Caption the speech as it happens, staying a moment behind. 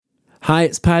Hi,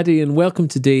 it's Paddy and welcome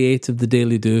to day 8 of the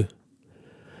Daily Do.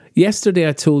 Yesterday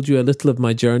I told you a little of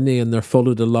my journey and there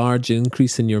followed a large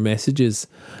increase in your messages.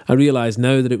 I realise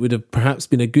now that it would have perhaps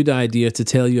been a good idea to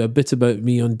tell you a bit about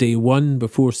me on day 1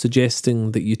 before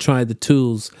suggesting that you try the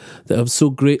tools that have so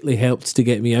greatly helped to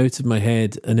get me out of my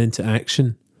head and into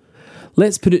action.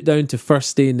 Let's put it down to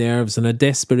first day nerves and a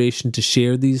desperation to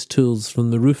share these tools from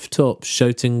the rooftops,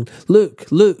 shouting, "Look,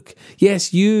 look,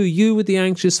 yes, you with the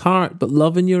anxious heart but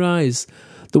love in your eyes,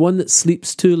 the one that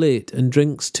sleeps too late and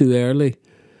drinks too early.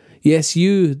 Yes,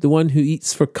 you, the one who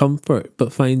eats for comfort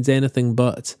but finds anything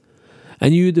but.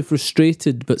 And you, the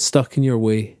frustrated but stuck in your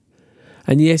way.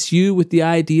 And yes, you with the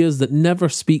ideas that never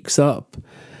speaks up.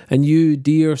 And you,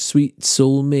 dear sweet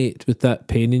soulmate with that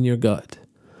pain in your gut.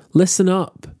 Listen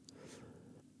up."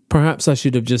 Perhaps I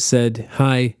should have just said,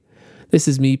 "Hi, this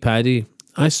is me, Paddy.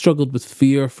 I struggled with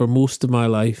fear for most of my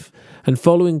life, and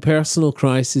following personal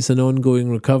crisis and ongoing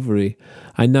recovery,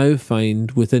 I now find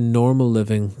within normal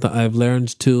living that I have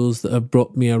learned tools that have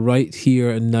brought me a right here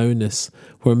and nowness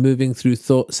where moving through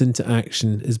thoughts into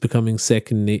action is becoming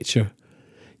second nature.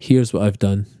 Here's what I've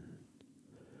done."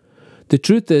 The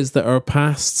truth is that our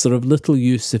pasts are of little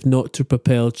use if not to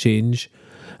propel change,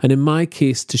 and in my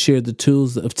case to share the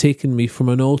tools that have taken me from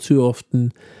an all too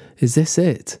often, "Is this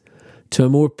it?" to a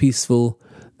more peaceful,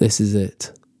 "This is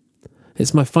it."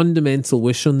 It's my fundamental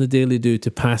wish on the Daily Do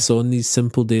to pass on these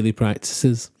simple daily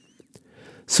practices.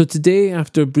 So today,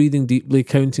 after breathing deeply,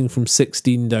 counting from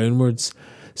 16 downwards,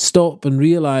 stop and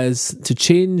realise to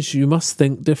change you must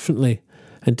think differently,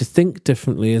 and to think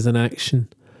differently is an action,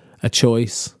 a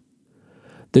choice.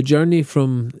 The journey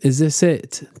from "Is this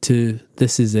it?" to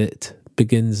 "This is it"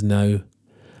 begins now,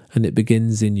 and it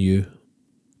begins in you.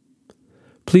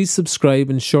 Please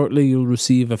subscribe and shortly you'll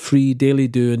receive a free Daily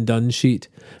Do and Done sheet,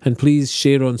 and please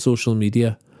share on social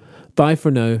media. Bye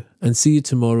for now and see you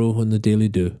tomorrow on the Daily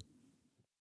Do.